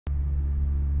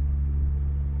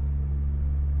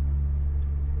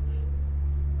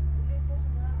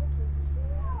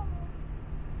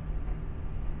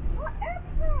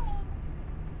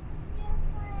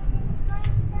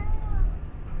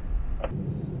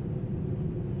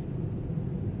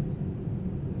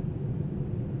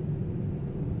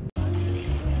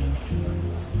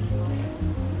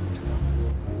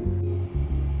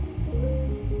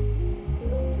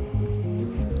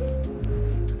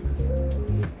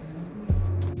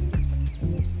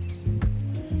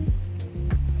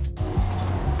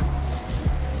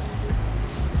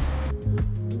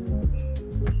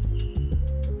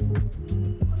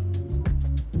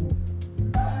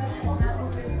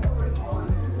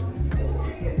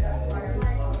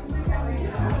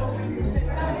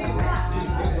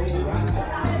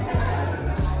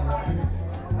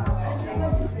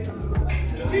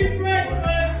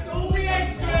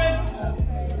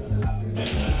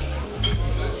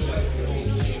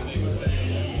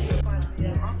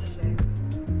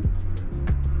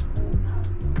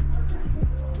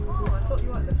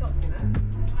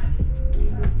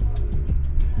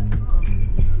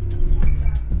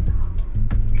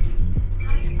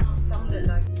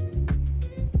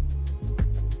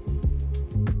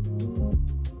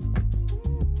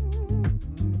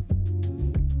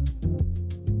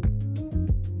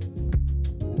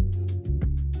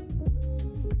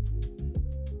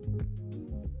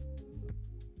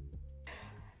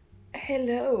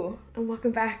Hello and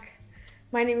welcome back.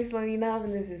 My name is Laney Luvs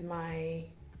and this is my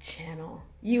channel.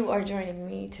 You are joining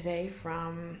me today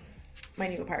from my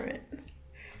new apartment.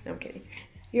 No, I'm kidding.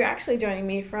 You're actually joining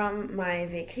me from my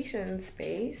vacation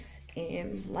space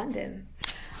in London.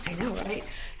 I know, right?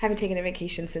 Haven't taken a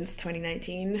vacation since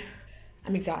 2019.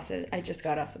 I'm exhausted. I just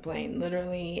got off the plane,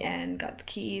 literally, and got the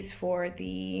keys for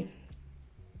the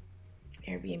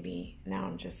Airbnb. Now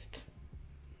I'm just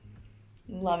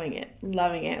loving it,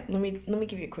 loving it. Let me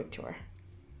give you a quick tour.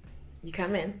 You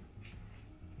come in.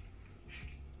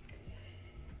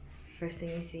 First thing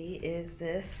you see is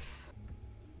this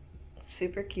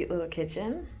super cute little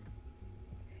kitchen.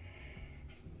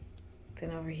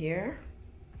 Then over here,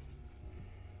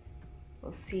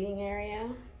 little seating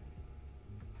area.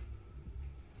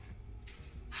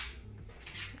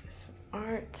 Some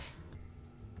art.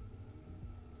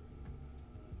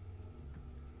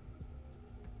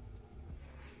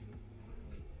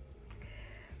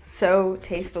 So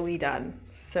tastefully done,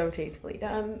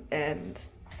 and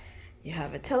you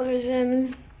have a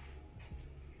television,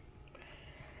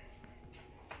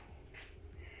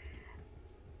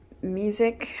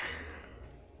 music,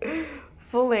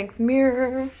 full-length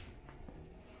mirror,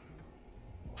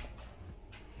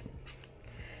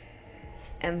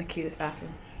 and the cutest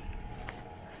bathroom.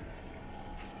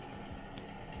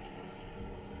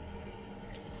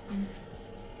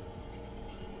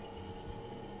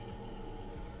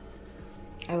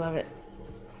 I love it.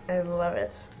 I love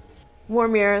it. More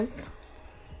mirrors.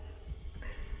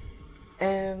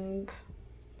 And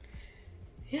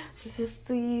yeah, this is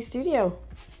the studio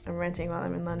I'm renting while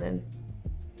I'm in London.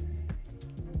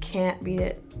 Can't beat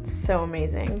it. So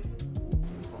amazing.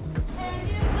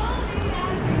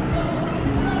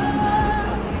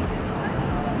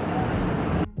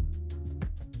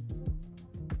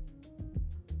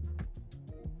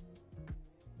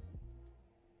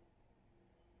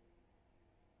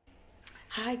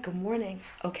 Hi, good morning.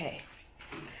 Okay.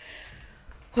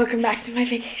 Welcome back to my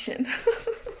vacation.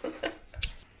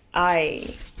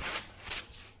 I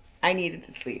needed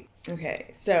to sleep.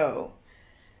 Okay, so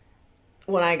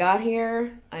when I got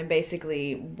here, I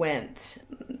basically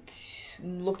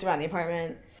looked around the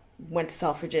apartment, went to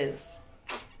Selfridges,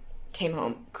 came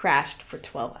home, crashed for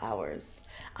 12 hours.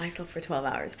 I slept for 12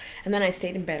 hours. And then I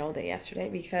stayed in bed all day yesterday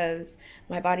because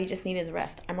my body just needed the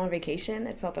rest. I'm on vacation.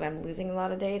 It's not that I'm losing a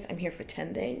lot of days. I'm here for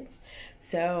 10 days.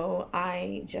 So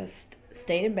I just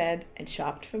stayed in bed and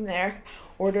shopped from there.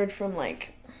 Ordered from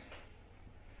like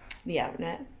the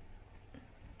outnet.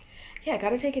 Yeah, I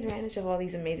got to take advantage of all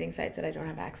these amazing sites that I don't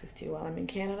have access to while I'm in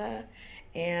Canada.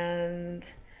 And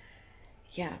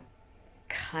yeah,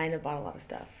 kind of bought a lot of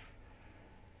stuff.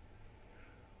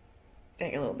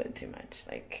 A little bit too much,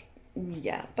 like,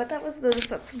 yeah, but that's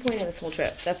the point of this whole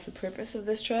trip. That's the purpose of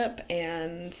this trip.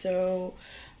 And so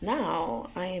now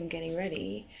I am getting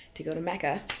ready to go to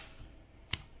Mecca,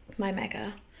 my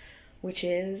Mecca, which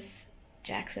is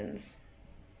Jackson's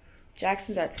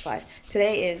art supply.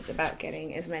 Today is about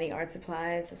getting as many art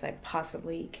supplies as I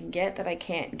possibly can get that I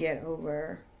can't get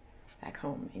over back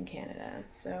home in Canada.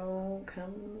 So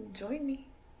come join me.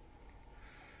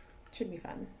 Should be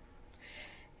fun.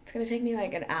 It's gonna take me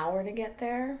like an hour to get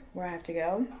there, where I have to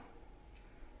go.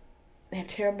 They have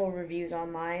terrible reviews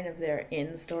online of their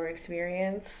in-store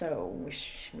experience, so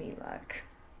wish me luck.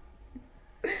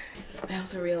 I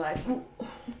also realized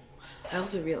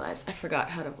I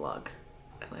forgot how to vlog.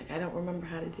 Like, I don't remember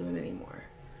how to do it anymore.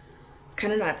 It's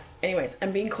kind of nuts. Anyways,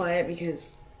 I'm being quiet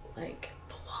because, like,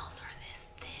 the walls are this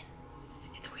thin.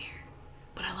 It's weird,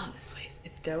 but I love this place.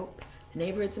 It's dope. The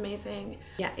neighborhood's amazing.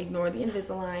 Yeah, ignore the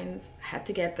Invisaligns. I had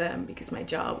to get them because my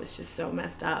jaw was just so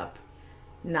messed up.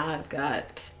 Now I've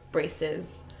got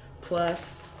braces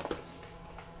plus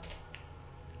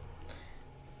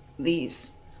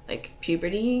these. Like,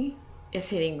 puberty is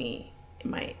hitting me in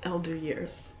my elder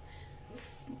years.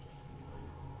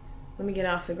 Let me get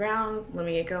off the ground. Let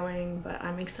me get going. But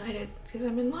I'm excited because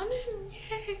I'm in London.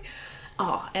 Yay!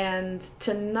 Oh, and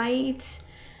tonight...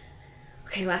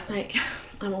 Okay, last night,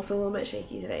 I'm also a little bit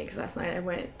shaky today because last night I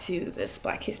went to this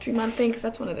Black History Month thing, because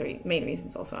that's one of the main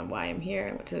reasons also on why I'm here.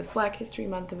 I went to this Black History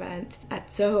Month event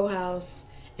at Soho House,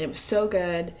 and it was so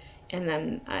good. And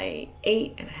then I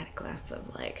ate, and I had a glass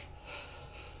of, like,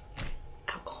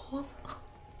 alcohol. Oh,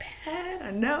 bad,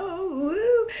 I know,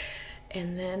 woo.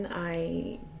 And then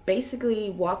I basically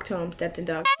walked home, stepped in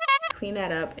dog, cleaned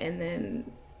that up, and then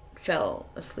fell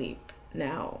asleep.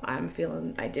 Now I'm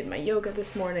feeling, I did my yoga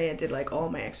this morning. I did like all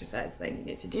my exercises I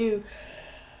needed to do.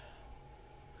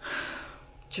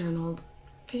 Journaled.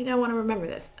 Because, you know, I want to remember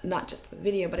this. Not just with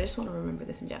video, but I just want to remember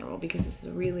this in general because this is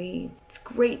really, it's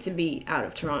great to be out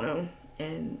of Toronto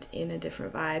and in a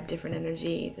different vibe, different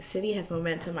energy. The city has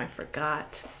momentum. I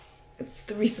forgot. It's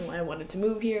the reason why I wanted to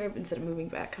move here instead of moving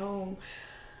back home.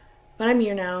 But I'm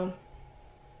here now,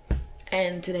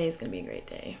 and today is gonna be a great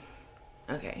day.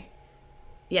 Okay.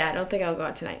 Yeah, I don't think I'll go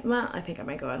out tonight. Well, I think I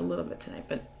might go out a little bit tonight,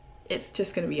 but it's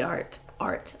just gonna be art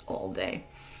all day.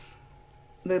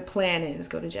 The plan is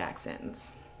go to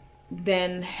Jackson's,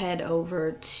 then head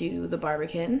over to the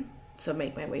Barbican, so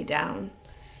make my way down,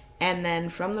 and then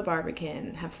from the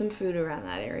Barbican have some food around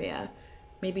that area,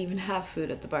 maybe even have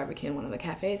food at the Barbican, one of the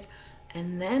cafes,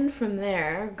 and then from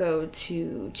there go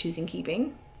to Choosing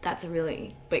Keeping. That's a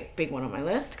really big one on my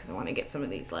list because I want to get some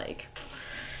of these, like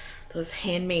those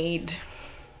handmade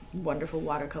wonderful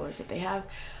watercolors that they have,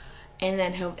 and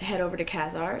then head over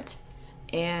to Art.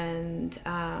 And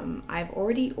I've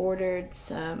already ordered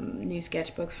some new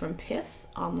sketchbooks from Pith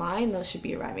online. Those should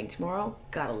be arriving tomorrow.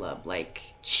 Gotta love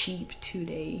like cheap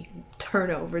 2-day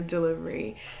turnover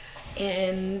delivery.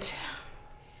 And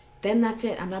then that's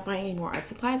it. I'm not buying any more art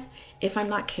supplies. If I'm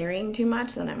not carrying too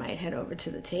much, then I might head over to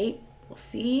the Tate. We'll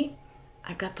see.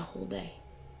 I've got the whole day.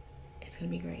 It's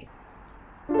gonna be great.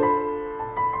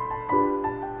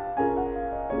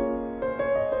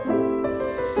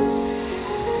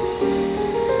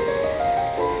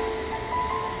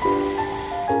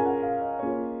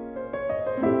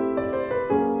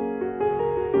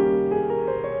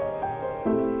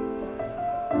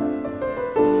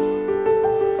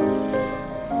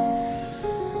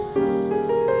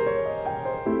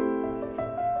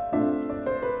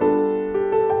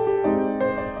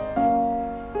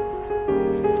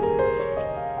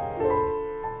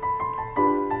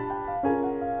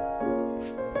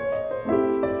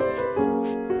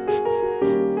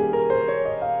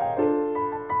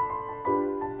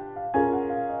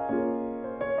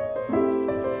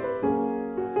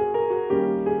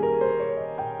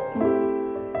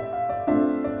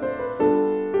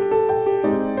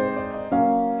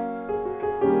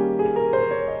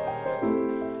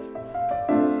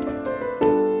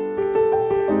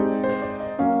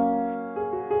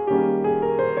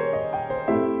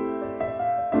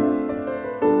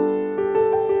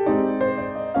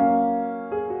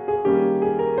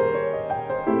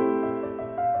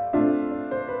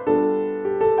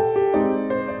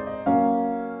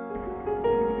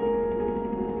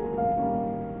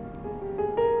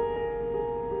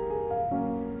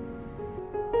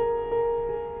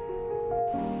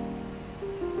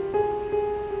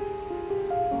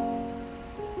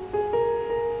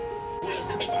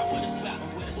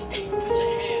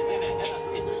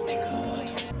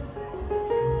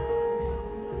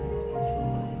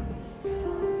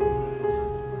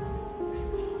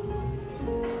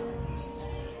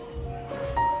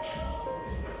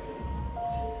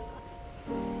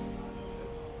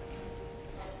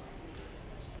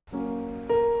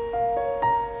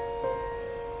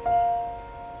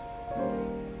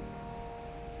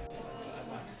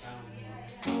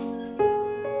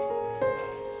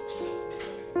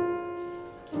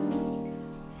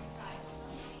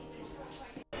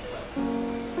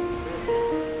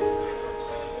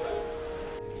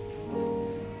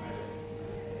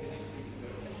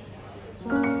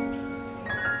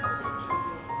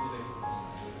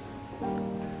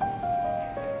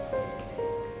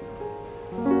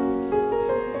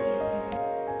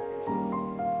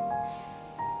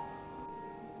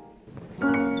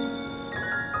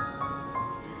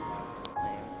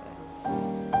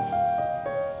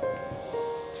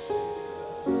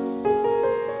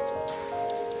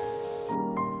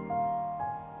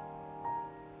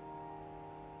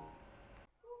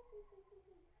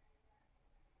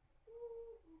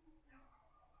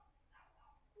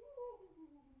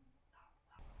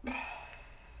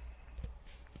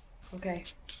 Okay.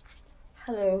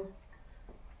 Hello.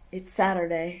 It's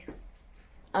Saturday.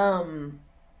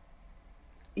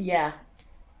 Yeah.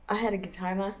 I had a good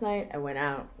time last night. I went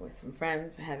out with some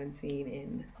friends I haven't seen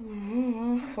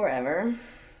in forever.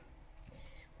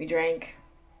 We drank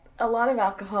a lot of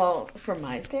alcohol for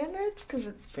my standards because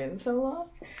it's been so long.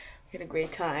 We had a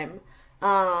great time.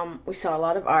 We saw a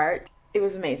lot of art. It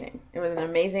was amazing. It was an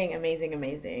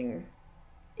amazing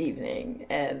evening,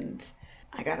 and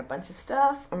I got a bunch of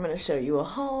stuff. I'm gonna show you a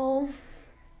haul,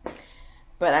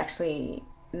 but actually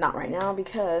not right now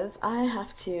because I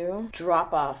have to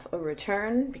drop off a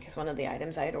return because one of the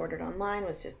items I had ordered online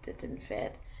was just, it didn't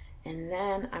fit. And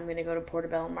then I'm gonna go to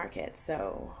Portobello Market.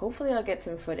 So hopefully I'll get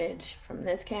some footage from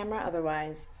this camera.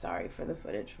 Otherwise, sorry for the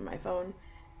footage from my phone.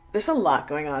 There's a lot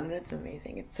going on and it's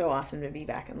amazing. It's so awesome to be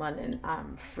back in London.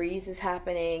 Frieze is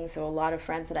happening. So a lot of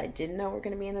friends that I didn't know were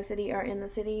gonna be in the city are in the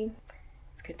city.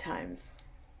 It's good times.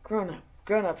 Grown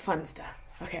up fun stuff.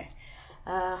 Okay.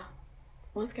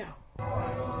 Let's go.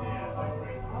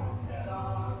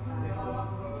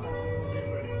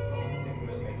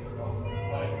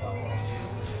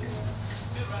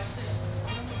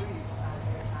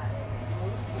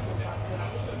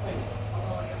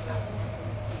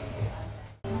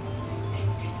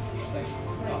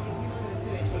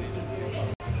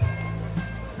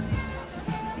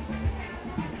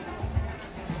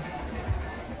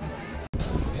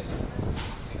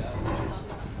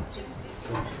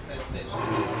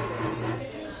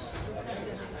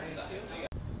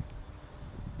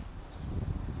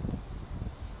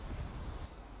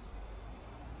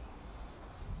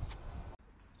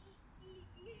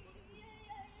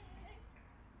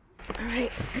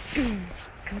 Alright,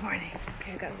 good morning.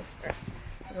 Okay, I gotta whisper.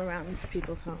 So I'm around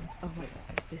people's homes. Oh my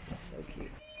god, this place is so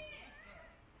cute.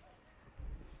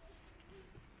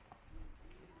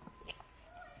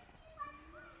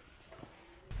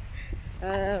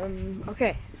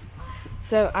 Okay.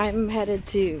 So I'm headed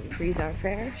to Frieze Art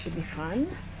Fair. Should be fun.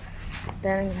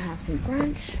 Then I'm gonna have some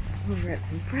brunch over at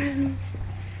some friends.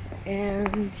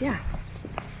 And yeah.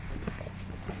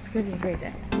 It's gonna be a great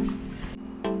day.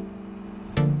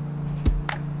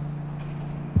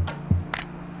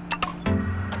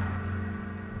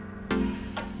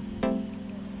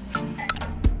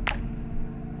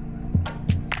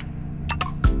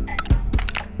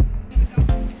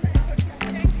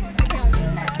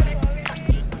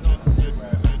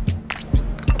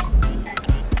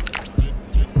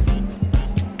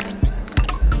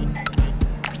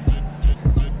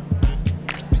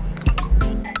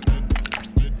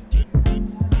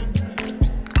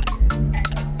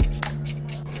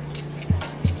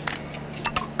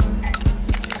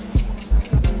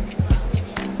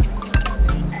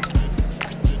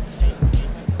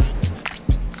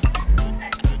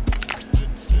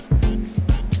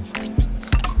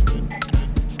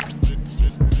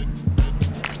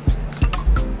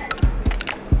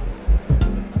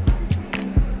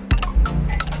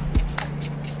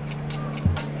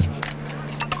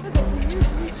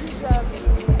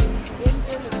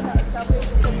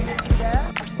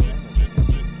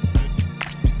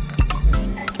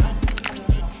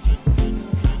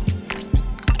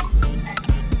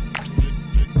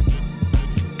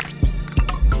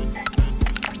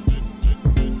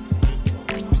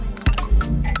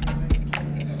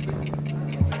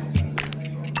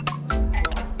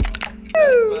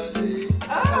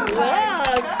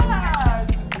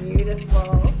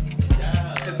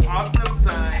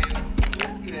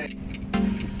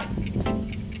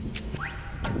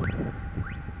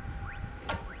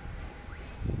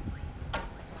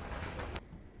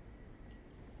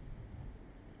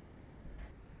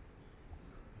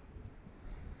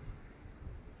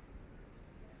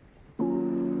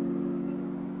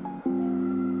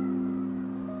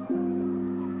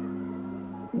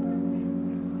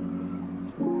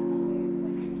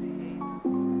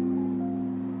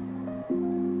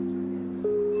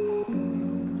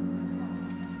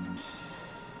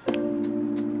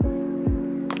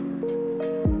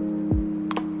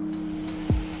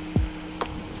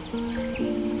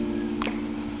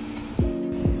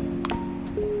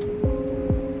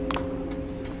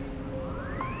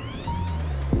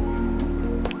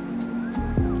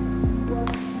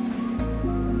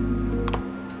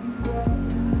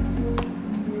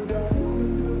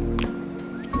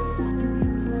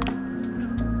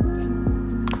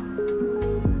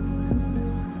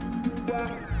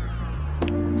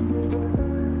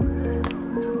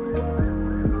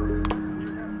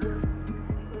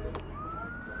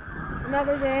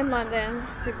 Another day in London,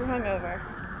 super hungover.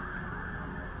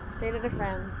 Stayed at a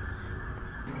friend's.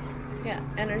 Yeah,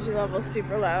 energy level's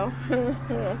super low.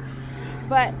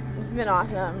 But it's been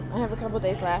awesome. I have a couple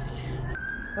days left.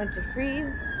 Went to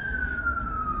Frieze.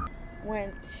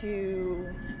 Went to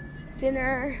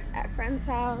dinner at a friend's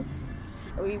house.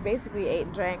 We basically ate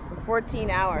and drank for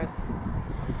 14 hours.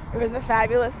 It was a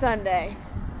fabulous Sunday.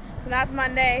 So now it's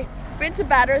Monday. Been to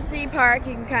Battersea Park,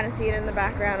 you can kind of see it in the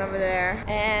background over there.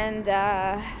 And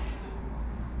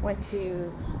went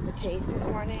to the Tate this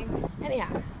morning.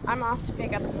 Anyhow, I'm off to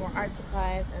pick up some more art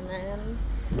supplies and then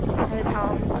headed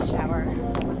home to shower.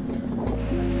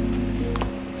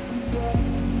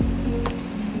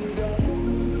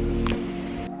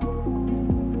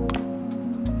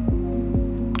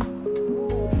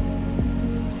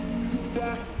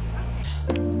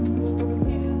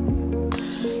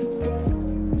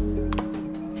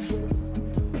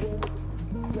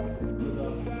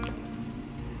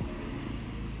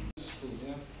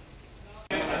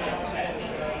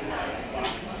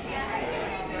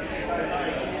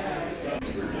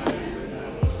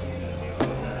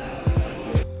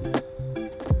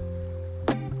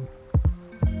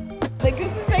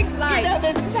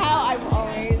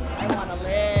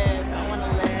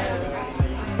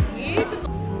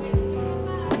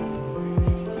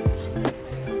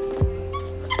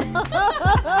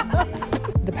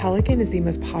 The Pelican is the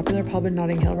most popular pub in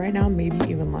Notting Hill right now, maybe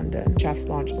even London. Chef's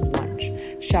launch of lunch.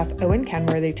 Chef Owen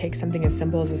Kenworthy takes something as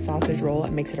simple as a sausage roll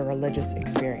and makes it a religious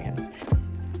experience.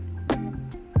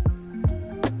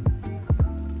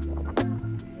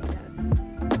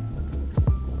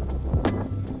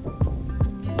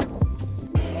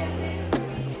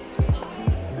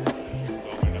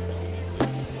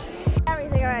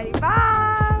 Everything already. Bye!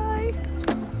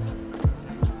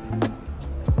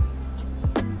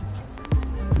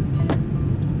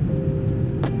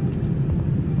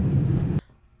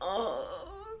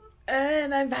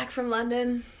 And I'm back from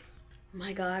London. Oh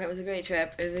my god, it was a great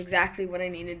trip. It was exactly what I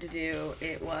needed to do.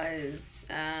 It was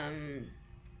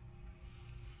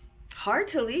hard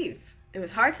to leave. It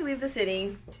was hard to leave the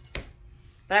city,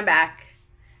 but I'm back.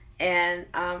 And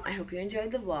I hope you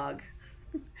enjoyed the vlog.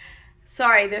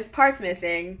 Sorry, there's parts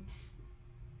missing.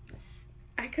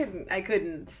 I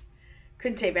couldn't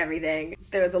tape everything.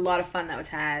 There was a lot of fun that was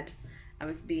had. I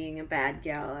was being a bad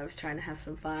gal. I was trying to have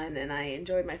some fun, and I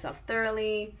enjoyed myself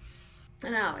thoroughly.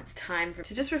 And now it's time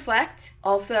to just reflect.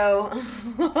 Also,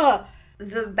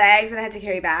 the bags that I had to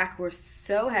carry back were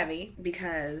so heavy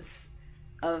because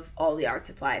of all the art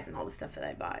supplies and all the stuff that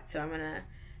I bought. So I'm going to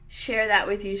share that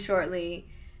with you shortly.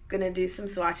 Going to do some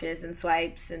swatches and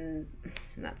swipes, and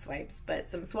not swipes, but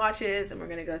some swatches, and we're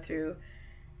going to go through.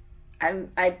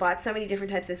 I bought so many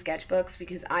different types of sketchbooks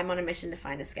because I'm on a mission to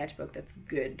find a sketchbook that's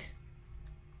good.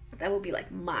 That will be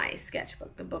like my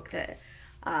sketchbook, the book that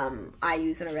I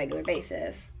use on a regular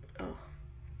basis. Oh,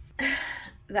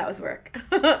 that was work.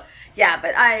 Yeah,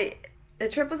 but the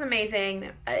trip was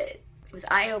amazing. It was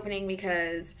eye-opening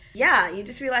because, yeah, you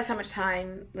just realize how much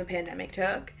time the pandemic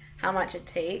took, how much it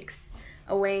takes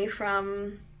away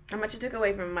from, how much it took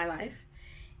away from my life.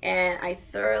 And I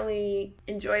thoroughly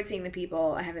enjoyed seeing the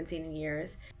people I haven't seen in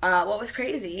years. What was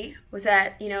crazy was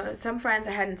that, you know, some friends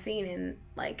I hadn't seen in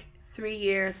like 3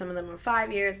 years, some of them were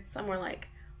 5 years, some were like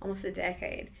almost a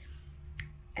decade.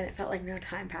 And it felt like no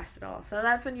time passed at all. So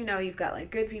that's when you know you've got like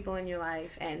good people in your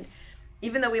life. And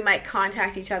even though we might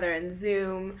contact each other in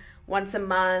Zoom once a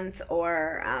month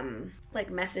or like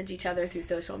message each other through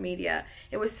social media,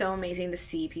 it was so amazing to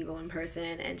see people in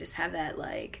person and just have that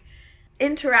like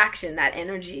interaction, that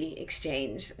energy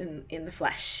exchange in the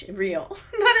flesh, real.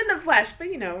 Not in the flesh, but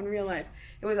you know, in real life.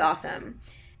 It was awesome.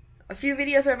 A few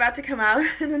videos are about to come out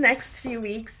in the next few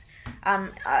weeks.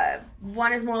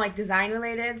 One is more like design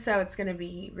related, so it's going to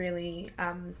be really,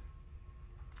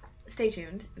 stay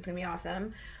tuned. It's going to be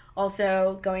awesome.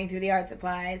 Also going through the art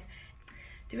supplies,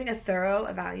 doing a thorough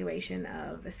evaluation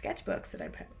of the sketchbooks that I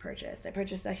purchased. I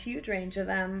purchased a huge range of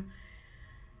them.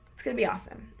 It's going to be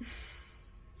awesome.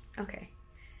 Okay.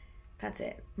 That's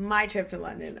it. My trip to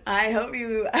London. I hope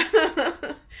you...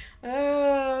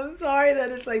 I'm sorry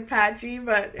that it's like patchy,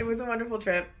 but it was a wonderful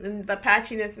trip. And the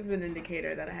patchiness is an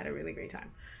indicator that I had a really great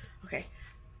time. Okay.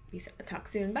 Peace out. Talk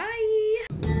soon.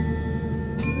 Bye.